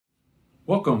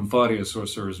Welcome, audio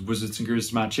sorcerers, wizards, and gurus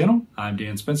to my channel. I'm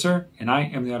Dan Spencer, and I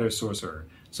am the audio sorcerer.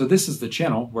 So this is the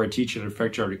channel where I teach you to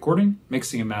perfect your recording,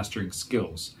 mixing, and mastering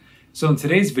skills. So in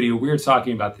today's video, we are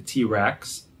talking about the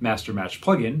T-Rex Master Match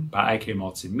plugin by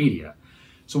ikmultimedia.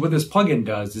 So what this plugin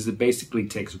does is it basically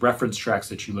takes reference tracks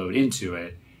that you load into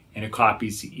it, and it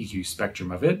copies the EQ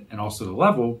spectrum of it, and also the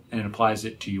level, and it applies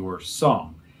it to your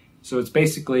song. So it's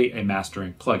basically a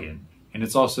mastering plugin, and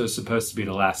it's also supposed to be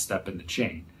the last step in the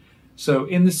chain. So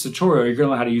in this tutorial, you're going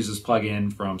to learn how to use this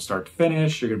plugin from start to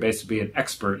finish. You're going to basically be an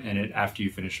expert in it after you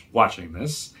finish watching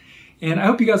this. And I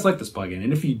hope you guys like this plugin.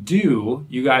 And if you do,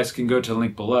 you guys can go to the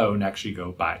link below and actually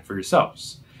go buy it for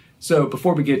yourselves. So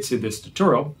before we get to this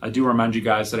tutorial, I do remind you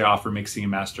guys that I offer mixing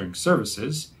and mastering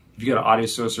services. If you go to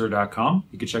audiosorcerer.com,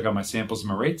 you can check out my samples and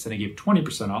my rates, and I give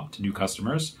 20% off to new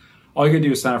customers. All you gotta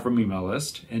do is sign up for my email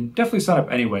list, and definitely sign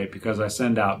up anyway because I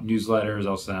send out newsletters,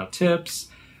 I'll send out tips,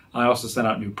 I also send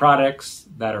out new products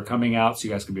that are coming out so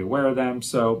you guys can be aware of them.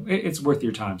 So it's worth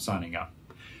your time signing up.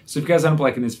 So if you guys end up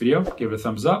liking this video, give it a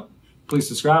thumbs up. Please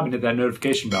subscribe and hit that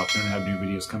notification bell to have new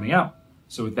videos coming out.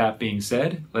 So with that being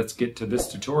said, let's get to this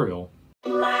tutorial.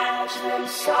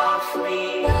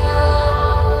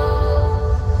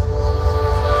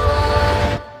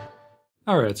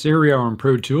 Alright, so here we are in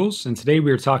Pro Tools, and today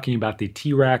we are talking about the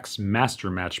T-Rex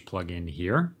Master Match plugin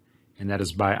here, and that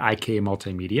is by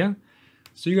ikmultimedia.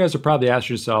 So you guys are probably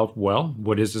asking yourself, well,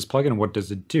 what is this plugin and what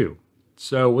does it do?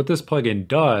 So what this plugin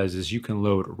does is you can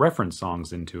load reference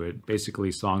songs into it,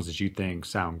 basically songs that you think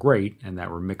sound great and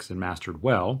that were mixed and mastered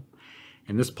well.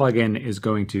 And this plugin is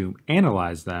going to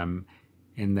analyze them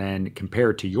and then compare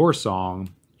it to your song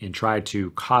and try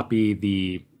to copy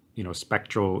the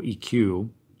spectral EQ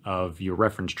of your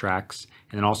reference tracks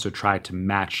and then also try to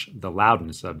match the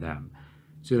loudness of them.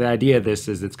 So the idea of this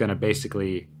is it's going to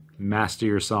basically master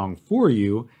your song for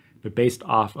you, but based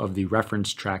off of the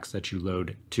reference tracks that you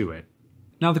load to it.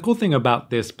 Now the cool thing about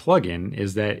this plugin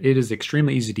is that it is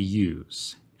extremely easy to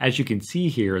use. As you can see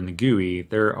here in the GUI,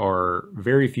 there are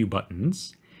very few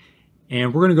buttons,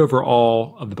 and we're going to go over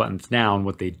all of the buttons now and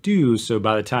what they do, so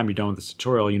by the time you're done with this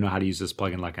tutorial, you know how to use this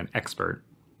plugin like an expert.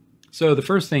 So the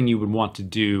first thing you would want to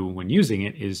do when using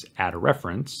it is add a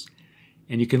reference.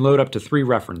 And you can load up to 3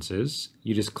 references.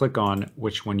 You just click on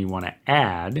which one you want to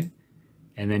add,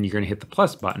 and then you're going to hit the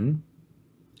plus button,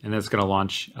 and that's going to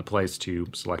launch a place to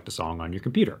select a song on your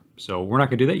computer. So we're not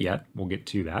going to do that yet. We'll get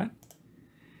to that.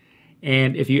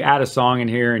 And if you add a song in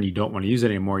here and you don't want to use it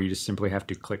anymore, you just simply have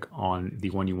to click on the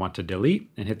one you want to delete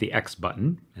and hit the X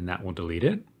button, and that will delete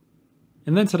it.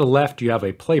 And then to the left, you have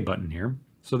a play button here.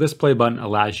 So this play button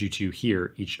allows you to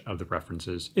hear each of the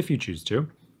references if you choose to.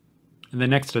 And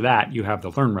then next to that, you have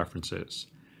the learn references.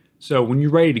 So when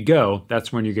you're ready to go,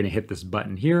 that's when you're going to hit this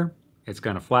button here. It's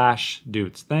going to flash, do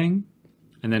its thing,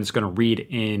 and then it's going to read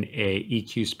in a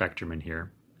EQ spectrum in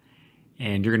here.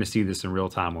 And you're going to see this in real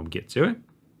time when we get to it.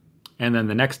 And then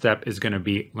the next step is going to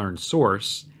be learn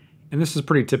source. And this is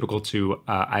pretty typical to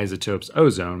Izotope's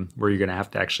Ozone, where you're going to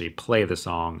have to actually play the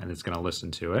song and it's going to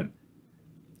listen to it.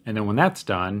 And then when that's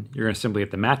done, you're going to simply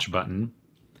hit the match button.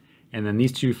 And then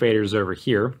these 2 faders over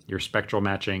here, your spectral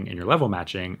matching and your level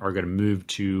matching, are going to move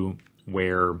to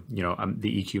where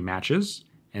the EQ matches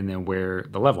and then where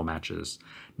the level matches.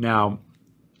 Now,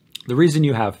 the reason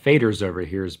you have faders over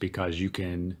here is because you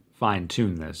can fine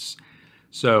tune this.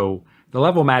 So the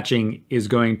level matching is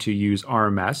going to use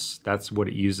RMS. That's what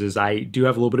it uses. I do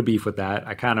have a little bit of beef with that.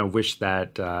 I kind of wish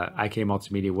that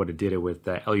ikmultimedia would have did it with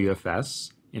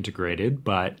LUFS integrated,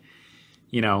 but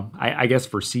I guess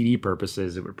for CD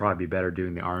purposes, it would probably be better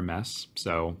doing the RMS.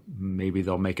 So maybe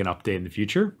they'll make an update in the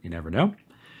future. You never know.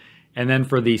 And then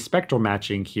for the spectral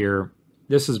matching here,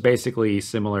 this is basically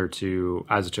similar to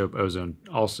Izotope Ozone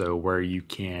also, where you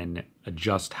can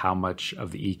adjust how much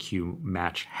of the EQ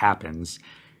match happens.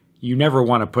 You never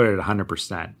want to put it at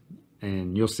 100%,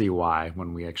 and you'll see why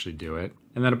when we actually do it.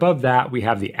 And then above that, we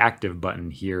have the active button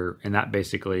here, and that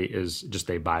basically is just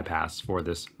a bypass for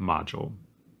this module.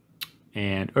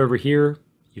 And over here,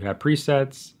 you have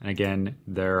presets. And again,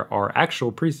 there are actual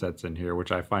presets in here,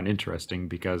 which I find interesting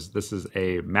because this is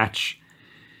a match,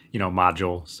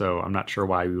 module. So I'm not sure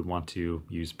why we would want to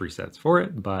use presets for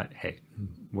it, but hey,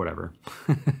 whatever.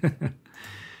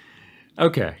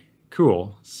 Okay,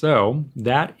 cool. So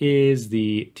that is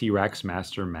the T-Rex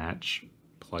Master Match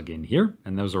plugin here.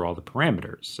 And those are all the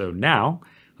parameters. So now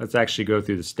let's actually go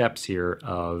through the steps here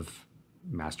of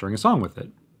mastering a song with it.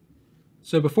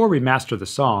 So before we master the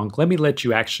song, let me let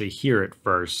you actually hear it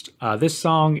first. This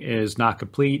song is not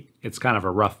complete. It's kind of a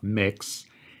rough mix.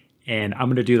 And I'm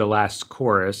going to do the last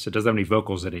chorus. It doesn't have any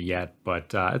vocals in it yet,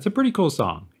 but it's a pretty cool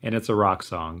song, and it's a rock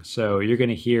song. So you're going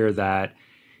to hear that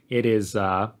it is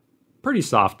pretty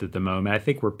soft at the moment. I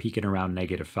think we're peaking around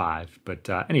 -5. But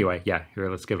anyway, yeah, here,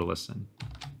 let's give it a listen.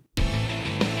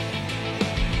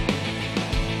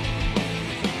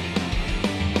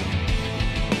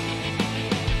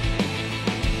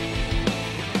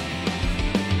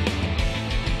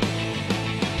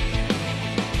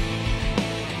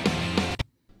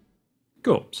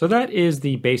 Cool, so that is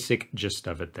the basic gist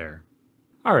of it there.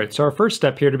 All right, so our first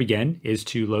step here to begin is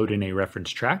to load in a reference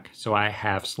track. So I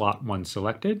have slot 1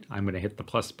 selected. I'm going to hit the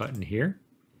plus button here.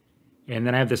 And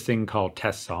then I have this thing called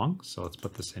test song. So let's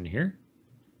put this in here.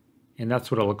 And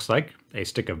that's what it looks like, a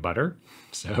stick of butter.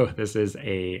 So this is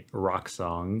a rock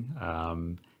song.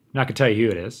 I'm not going to tell you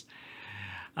who it is.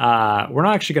 We're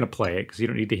not actually going to play it because you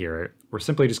don't need to hear it. We're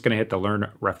simply just going to hit the Learn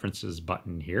References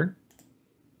button here.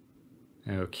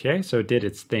 Okay, so it did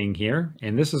its thing here,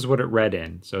 and this is what it read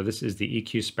in. So this is the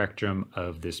EQ spectrum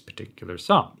of this particular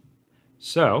song.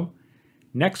 So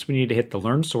next we need to hit the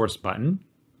Learn Source button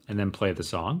and then play the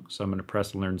song. So I'm going to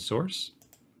press Learn Source.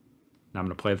 Now I'm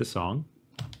going to play the song.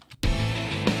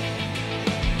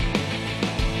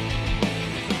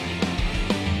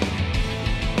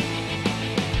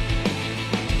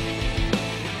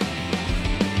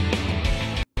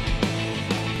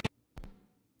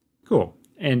 Cool.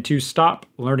 And to stop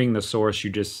learning the source,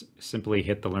 you just simply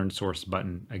hit the Learn Source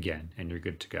button again, and you're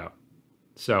good to go.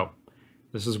 So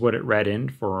this is what it read in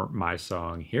for my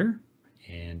song here.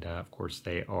 And of course,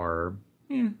 they are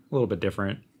a little bit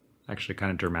different, actually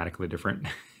kind of dramatically different.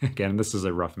 Again, this is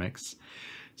a rough mix.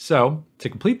 So to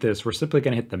complete this, we're simply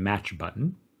going to hit the Match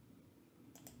button.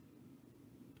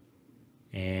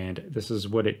 And this is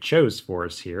what it chose for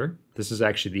us here. This is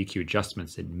actually the EQ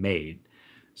adjustments it made.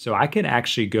 So I can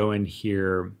actually go in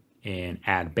here and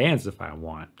add bands if I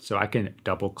want. So I can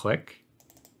double click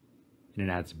and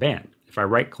it adds a band. If I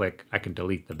right click, I can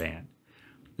delete the band.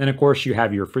 Then of course you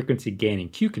have your frequency gain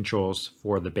and Q controls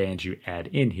for the bands you add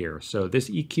in here. So this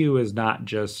EQ is not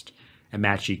just a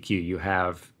match EQ. You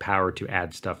have power to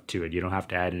add stuff to it. You don't have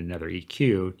to add in another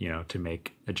EQ, to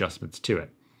make adjustments to it.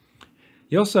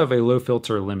 You also have a low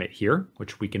filter limit here,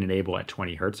 which we can enable at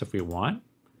 20 Hertz if we want.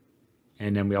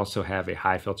 And then we also have a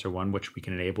high filter one, which we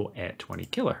can enable at 20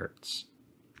 kilohertz.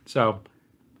 So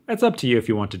that's up to you if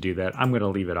you want to do that. I'm going to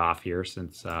leave it off here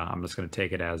since I'm just going to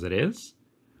take it as it is.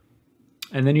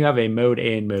 And then you have a mode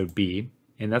A and mode B,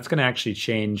 and that's going to actually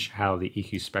change how the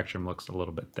EQ spectrum looks a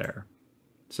little bit there.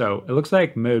 So it looks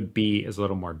like mode B is a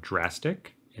little more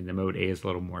drastic, and the mode A is a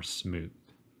little more smooth.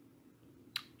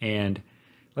 And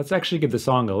let's actually give the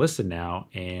song a listen now,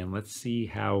 and let's see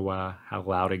how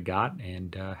loud it got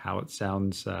and how it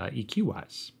sounds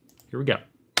EQ-wise. Here we go.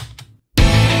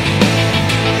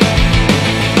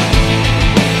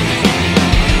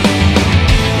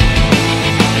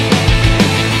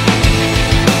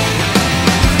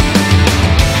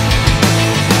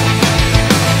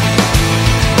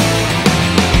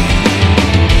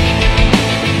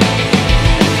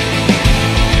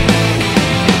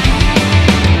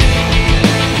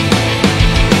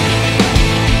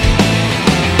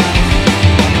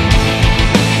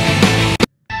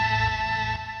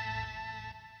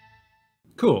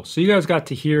 Cool, so you guys got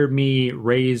to hear me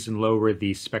raise and lower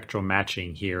the spectral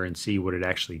matching here and see what it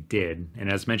actually did.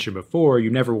 And as mentioned before, you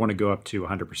never want to go up to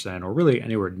 100% or really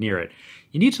anywhere near it.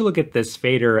 You need to look at this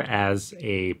fader as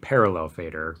a parallel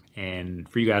fader. And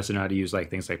for you guys to know how to use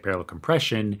things like parallel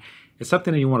compression, it's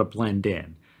something that you want to blend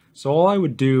in. So all I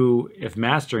would do if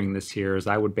mastering this here is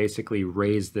I would basically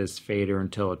raise this fader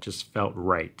until it just felt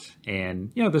right.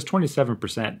 And this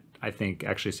 27% I think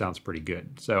actually sounds pretty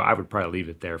good. So I would probably leave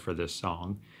it there for this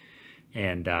song.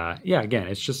 And yeah, again,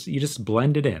 it's just, you just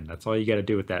blend it in. That's all you got to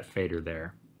do with that fader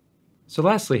there. So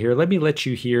lastly here, let me let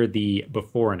you hear the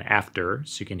before and after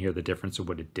so you can hear the difference of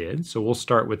what it did. So we'll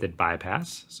start with it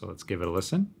bypass. So let's give it a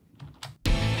listen.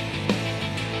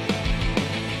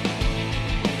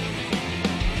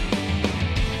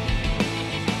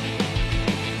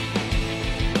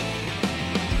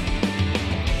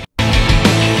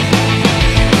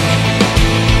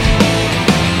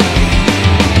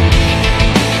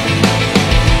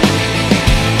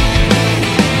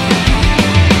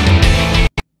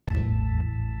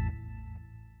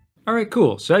 All right,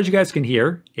 cool. So as you guys can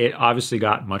hear, it obviously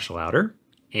got much louder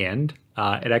and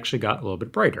it actually got a little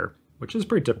bit brighter, which is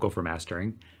pretty typical for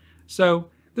mastering. So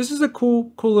this is a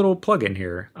cool little plugin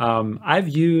here. I've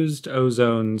used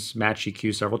Ozone's Match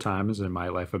EQ several times in my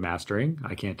life of mastering.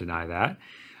 I can't deny that.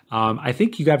 I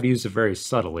think you got to use it very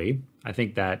subtly. I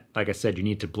think that, like I said, you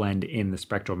need to blend in the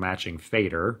spectral matching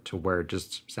fader to where it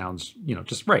just sounds,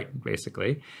 just right,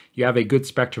 basically. You have a good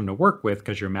spectrum to work with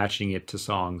because you're matching it to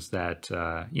songs that,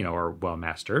 are well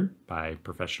mastered by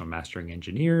professional mastering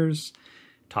engineers,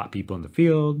 top people in the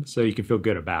field, so you can feel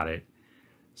good about it.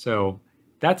 So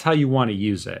that's how you want to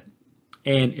use it.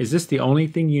 And is this the only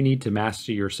thing you need to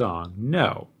master your song?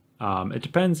 No. It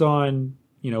depends on,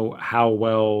 how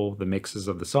well the mixes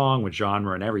of the song with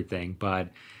genre and everything. But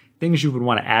things you would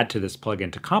want to add to this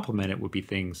plugin to complement it would be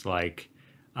things like,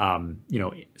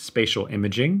 spatial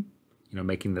imaging,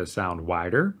 making the sound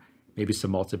wider, maybe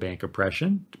some multiband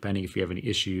compression, depending if you have any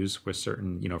issues with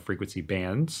certain, frequency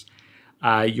bands.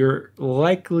 You're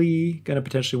likely going to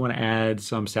potentially want to add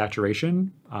some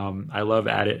saturation. I love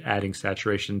adding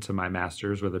saturation to my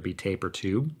masters, whether it be tape or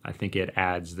tube. I think it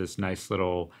adds this nice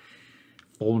little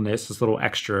fullness, this little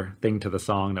extra thing to the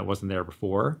song that wasn't there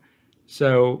before.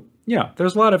 So,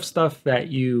 there's a lot of stuff that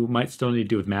you might still need to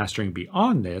do with mastering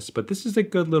beyond this, but this is a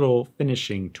good little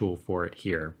finishing tool for it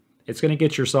here. It's going to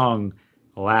get your song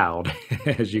loud,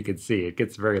 as you can see. It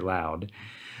gets very loud.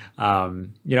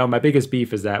 My biggest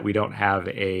beef is that we don't have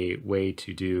a way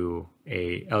to do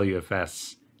a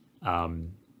LUFS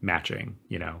matching.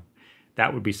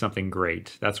 That would be something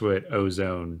great. That's what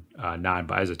Ozone 9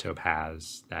 by Izotope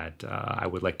has that I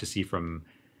would like to see from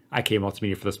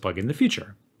ikmultimedia for this plugin in the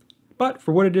future. But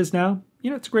for what it is now,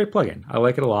 it's a great plugin. I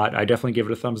like it a lot. I definitely give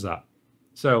it a thumbs up.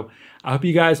 So I hope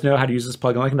you guys know how to use this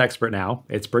plugin like an expert now.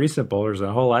 It's pretty simple. There's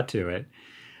a whole lot to it.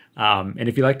 And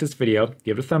if you like this video,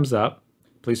 give it a thumbs up.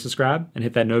 Please subscribe and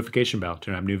hit that notification bell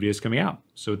to know when new videos coming out.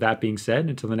 So with that being said,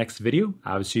 until the next video,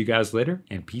 I will see you guys later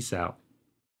and peace out.